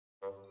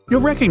You'll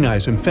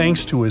recognize him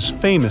thanks to his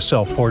famous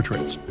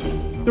self-portraits.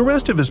 The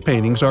rest of his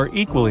paintings are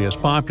equally as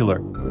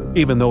popular,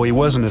 even though he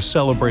wasn't a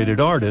celebrated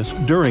artist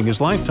during his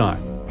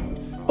lifetime.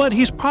 But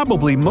he's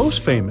probably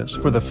most famous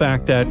for the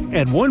fact that,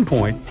 at one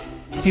point,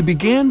 he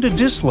began to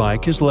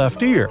dislike his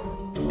left ear,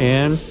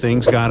 and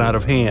things got out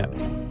of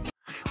hand.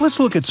 Let's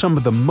look at some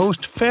of the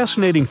most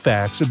fascinating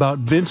facts about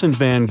Vincent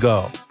van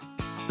Gogh,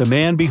 the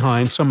man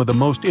behind some of the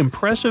most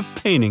impressive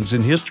paintings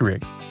in history.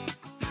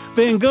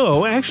 Van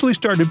Gogh actually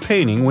started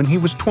painting when he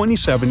was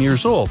 27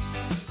 years old,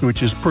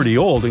 which is pretty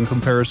old in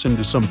comparison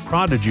to some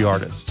prodigy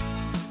artists.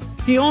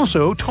 He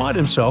also taught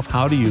himself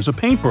how to use a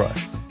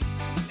paintbrush.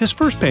 His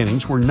first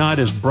paintings were not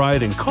as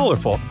bright and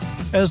colorful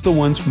as the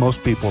ones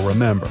most people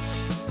remember.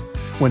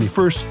 When he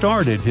first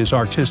started his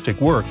artistic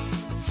work,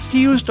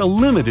 he used a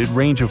limited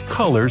range of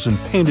colors and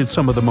painted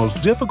some of the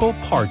most difficult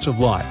parts of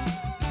life.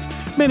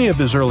 Many of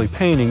his early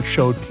paintings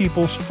showed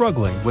people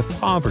struggling with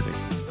poverty.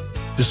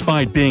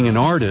 Despite being an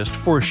artist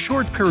for a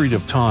short period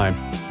of time,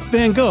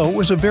 Van Gogh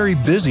was a very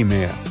busy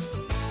man.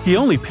 He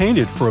only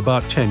painted for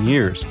about 10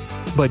 years,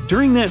 but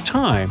during that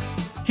time,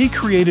 he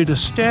created a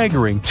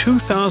staggering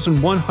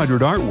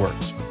 2,100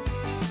 artworks,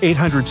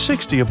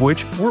 860 of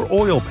which were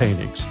oil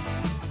paintings.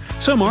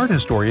 Some art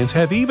historians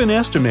have even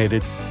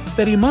estimated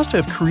that he must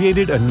have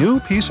created a new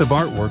piece of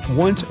artwork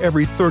once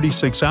every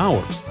 36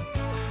 hours.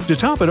 To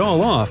top it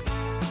all off,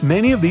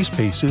 many of these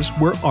pieces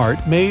were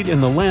art made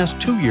in the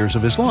last 2 years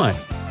of his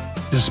life.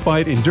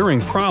 Despite enduring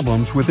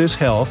problems with his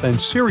health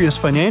and serious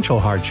financial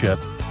hardship,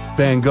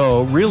 Van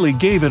Gogh really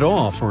gave it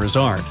all for his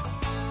art.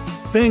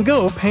 Van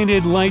Gogh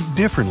painted light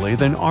differently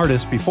than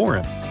artists before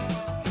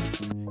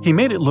him. He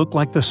made it look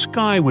like the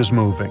sky was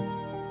moving.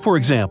 For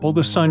example,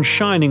 the sun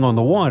shining on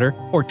the water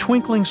or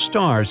twinkling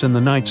stars in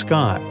the night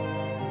sky.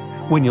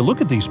 When you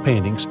look at these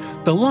paintings,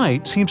 the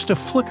light seems to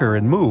flicker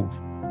and move.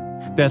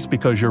 That's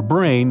because your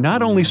brain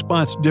not only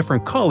spots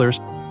different colors,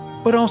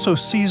 but also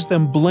sees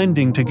them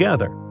blending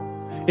together.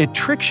 It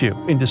tricks you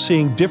into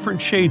seeing different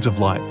shades of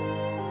light.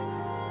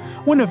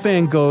 One of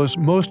Van Gogh's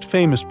most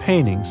famous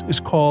paintings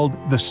is called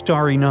The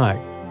Starry Night.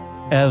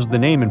 As the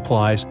name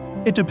implies,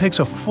 it depicts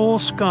a full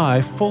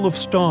sky full of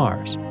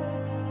stars.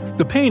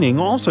 The painting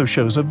also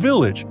shows a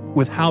village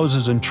with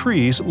houses and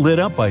trees lit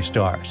up by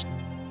stars.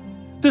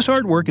 This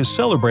artwork is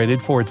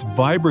celebrated for its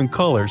vibrant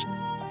colors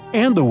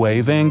and the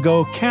way Van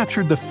Gogh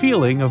captured the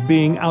feeling of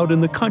being out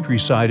in the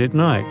countryside at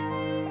night.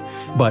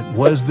 But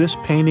was this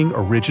painting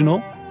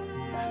original?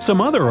 Some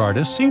other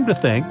artists seem to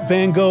think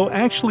Van Gogh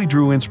actually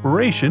drew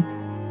inspiration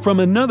from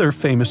another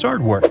famous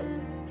artwork.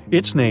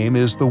 Its name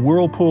is The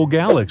Whirlpool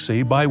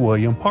Galaxy by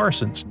William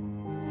Parsons.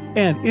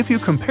 And if you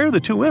compare the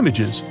two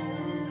images,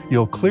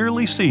 you'll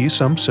clearly see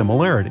some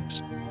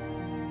similarities.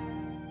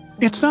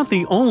 It's not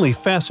the only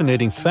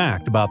fascinating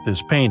fact about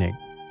this painting.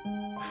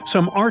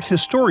 Some art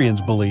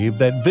historians believe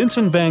that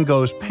Vincent van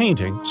Gogh's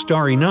painting,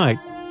 Starry Night,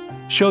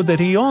 showed that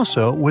he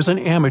also was an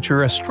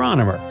amateur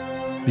astronomer.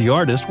 The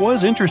artist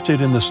was interested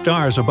in the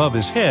stars above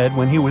his head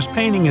when he was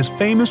painting his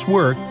famous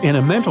work in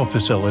a mental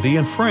facility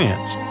in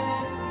France.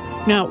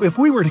 Now, if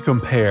we were to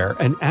compare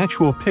an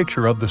actual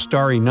picture of the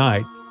Starry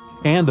Night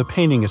and the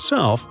painting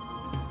itself,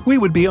 we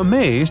would be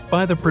amazed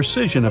by the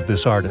precision of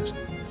this artist.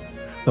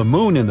 The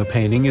moon in the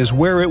painting is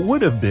where it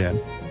would have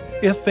been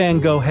if Van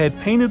Gogh had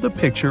painted the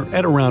picture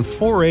at around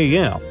 4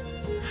 a.m.,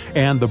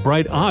 and the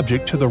bright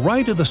object to the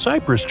right of the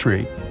cypress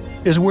tree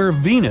is where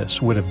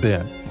Venus would have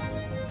been.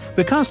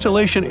 The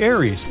constellation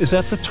Aries is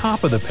at the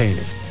top of the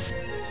painting.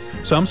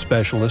 Some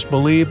specialists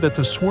believe that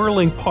the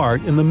swirling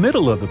part in the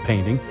middle of the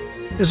painting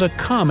is a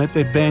comet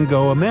that Van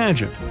Gogh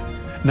imagined,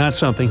 not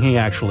something he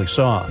actually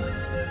saw.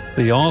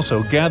 They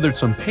also gathered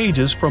some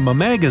pages from a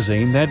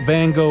magazine that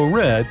Van Gogh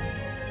read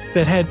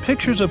that had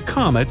pictures of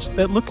comets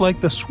that looked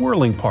like the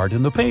swirling part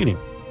in the painting.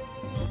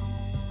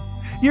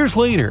 Years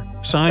later,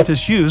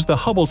 scientists used the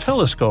Hubble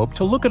telescope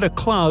to look at a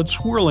cloud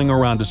swirling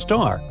around a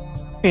star,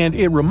 and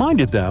it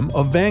reminded them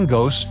of Van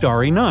Gogh's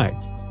Starry Night.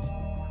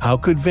 How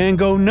could Van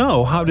Gogh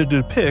know how to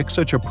depict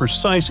such a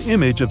precise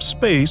image of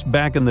space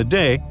back in the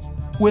day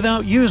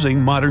without using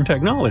modern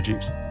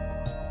technologies?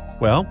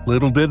 Well,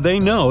 little did they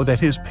know that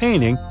his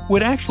painting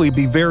would actually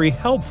be very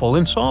helpful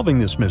in solving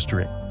this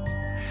mystery.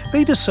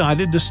 They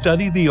decided to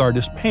study the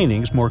artist's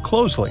paintings more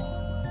closely,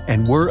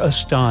 and were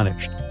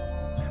astonished.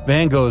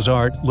 Van Gogh's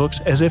art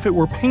looks as if it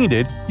were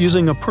painted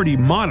using a pretty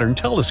modern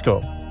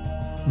telescope,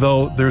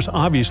 though there's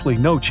obviously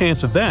no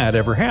chance of that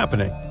ever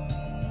happening.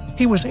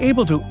 He was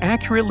able to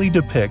accurately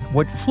depict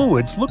what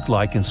fluids looked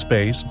like in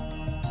space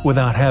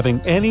without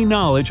having any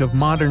knowledge of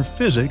modern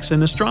physics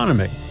and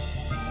astronomy.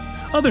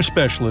 Other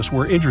specialists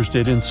were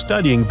interested in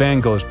studying Van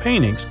Gogh's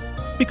paintings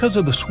because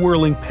of the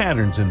swirling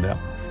patterns in them.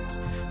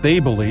 They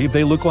believe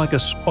they look like a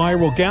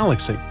spiral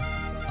galaxy,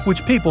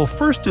 which people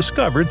first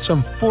discovered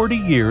some 40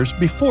 years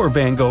before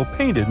Van Gogh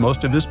painted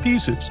most of his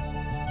pieces.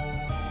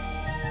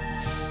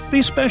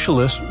 These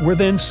specialists were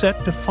then set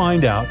to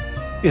find out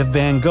if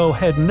Van Gogh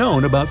had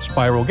known about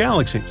spiral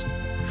galaxies,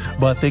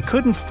 but they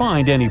couldn't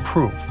find any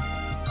proof.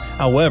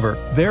 However,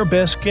 their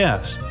best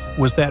guess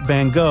was that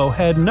Van Gogh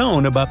had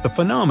known about the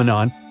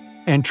phenomenon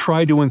and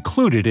try to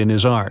include it in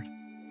his art.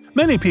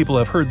 Many people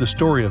have heard the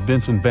story of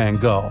Vincent van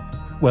Gogh,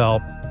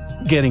 well,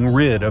 getting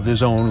rid of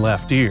his own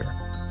left ear.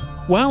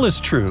 While it's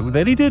true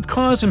that he did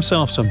cause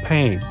himself some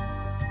pain,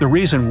 the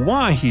reason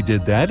why he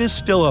did that is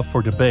still up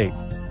for debate.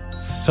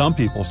 Some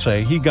people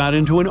say he got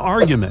into an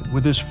argument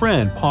with his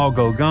friend Paul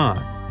Gauguin,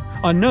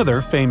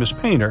 another famous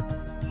painter,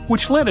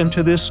 which led him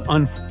to this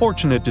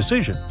unfortunate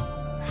decision.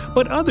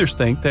 But others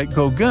think that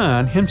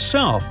Gauguin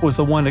himself was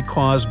the one that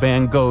caused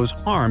Van Gogh's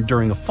harm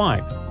during a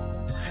fight.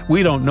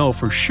 We don't know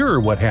for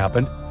sure what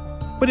happened,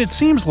 but it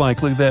seems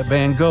likely that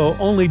Van Gogh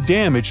only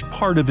damaged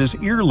part of his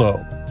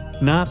earlobe,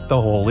 not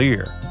the whole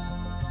ear.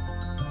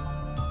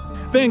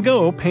 Van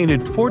Gogh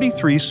painted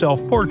 43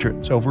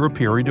 self-portraits over a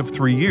period of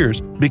 3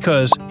 years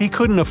because he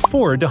couldn't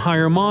afford to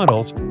hire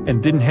models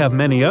and didn't have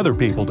many other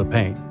people to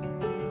paint.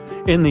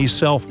 In these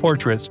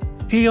self-portraits,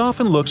 he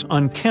often looks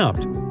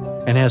unkempt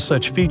and has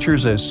such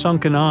features as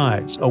sunken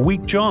eyes, a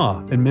weak jaw,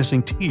 and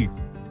missing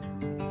teeth.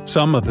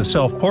 Some of the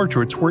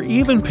self-portraits were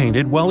even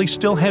painted while he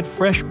still had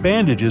fresh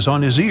bandages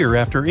on his ear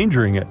after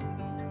injuring it.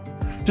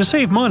 To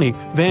save money,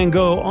 Van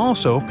Gogh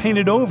also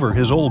painted over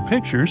his old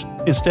pictures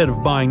instead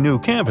of buying new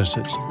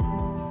canvases.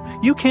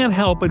 You can't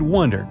help but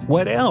wonder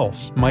what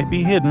else might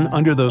be hidden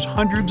under those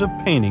hundreds of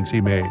paintings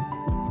he made.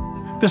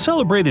 The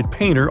celebrated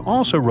painter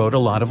also wrote a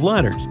lot of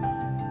letters.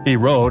 He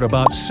wrote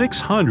about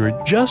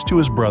 600 just to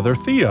his brother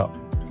Theo.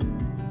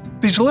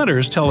 These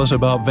letters tell us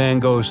about Van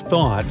Gogh's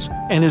thoughts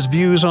and his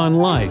views on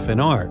life and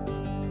art.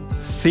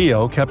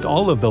 Theo kept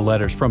all of the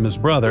letters from his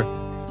brother,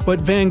 but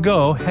Van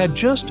Gogh had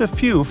just a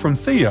few from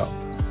Theo.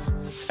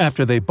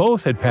 After they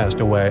both had passed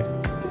away,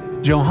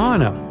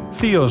 Johanna,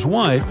 Theo's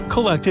wife,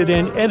 collected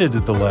and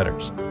edited the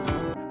letters.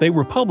 They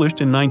were published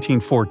in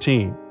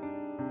 1914.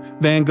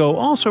 Van Gogh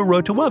also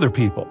wrote to other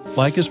people,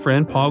 like his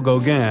friend Paul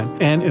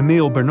Gauguin and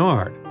Emile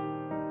Bernard.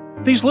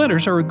 These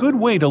letters are a good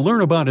way to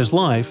learn about his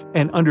life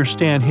and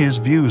understand his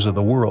views of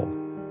the world.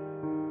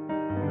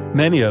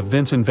 Many of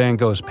Vincent van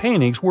Gogh's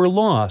paintings were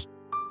lost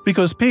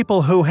because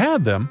people who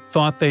had them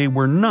thought they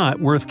were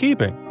not worth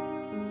keeping.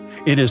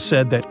 It is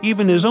said that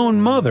even his own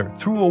mother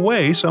threw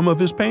away some of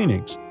his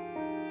paintings.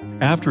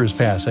 After his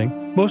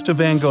passing, most of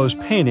Van Gogh's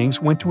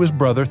paintings went to his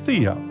brother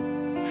Theo.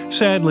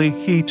 Sadly,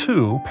 he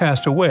too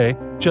passed away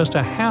just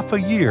a half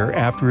a year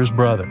after his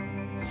brother.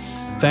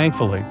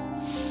 Thankfully,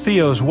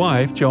 Theo's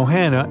wife,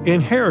 Johanna,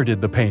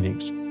 inherited the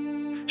paintings.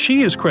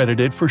 She is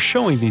credited for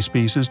showing these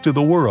pieces to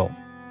the world.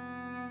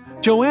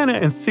 Johanna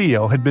and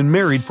Theo had been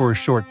married for a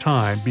short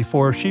time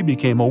before she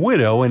became a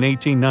widow in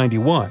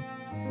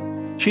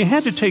 1891. She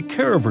had to take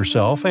care of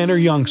herself and her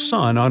young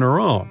son on her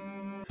own.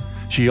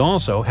 She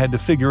also had to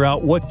figure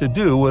out what to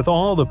do with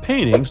all the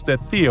paintings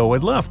that Theo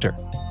had left her.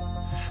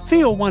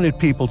 Theo wanted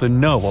people to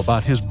know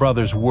about his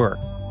brother's work,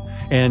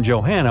 and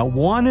Johanna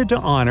wanted to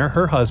honor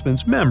her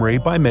husband's memory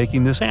by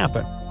making this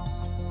happen.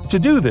 To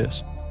do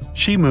this,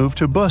 she moved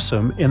to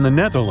Bussum in the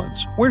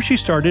Netherlands, where she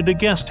started a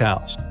guest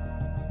house.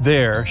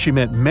 There, she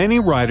met many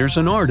writers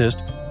and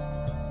artists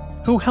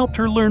who helped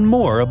her learn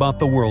more about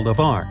the world of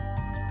art.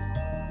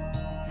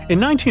 In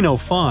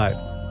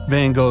 1905,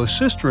 Van Gogh's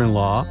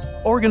sister-in-law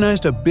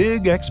organized a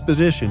big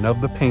exposition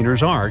of the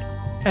painter's art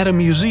at a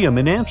museum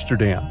in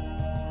Amsterdam.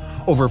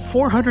 Over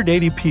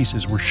 480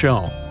 pieces were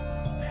shown.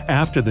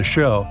 After the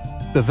show,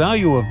 the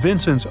value of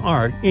Vincent's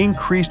art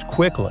increased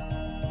quickly.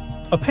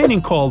 A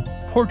painting called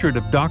Portrait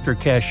of Dr.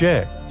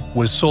 Cachet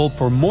was sold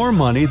for more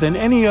money than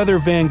any other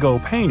Van Gogh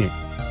painting.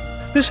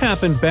 This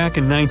happened back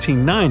in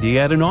 1990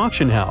 at an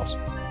auction house,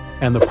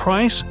 and the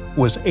price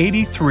was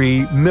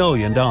 $83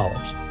 million.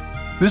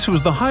 This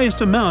was the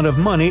highest amount of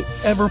money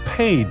ever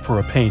paid for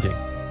a painting.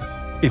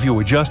 If you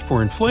adjust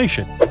for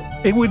inflation,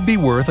 it would be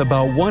worth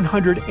about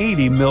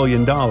 $180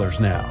 million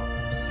now.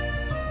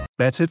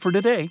 That's it for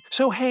today.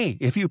 So hey,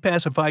 if you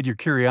pacified your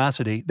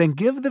curiosity, then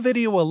give the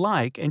video a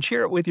like and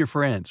share it with your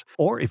friends.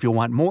 Or if you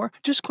want more,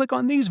 just click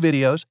on these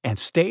videos and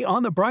stay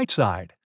on the bright side.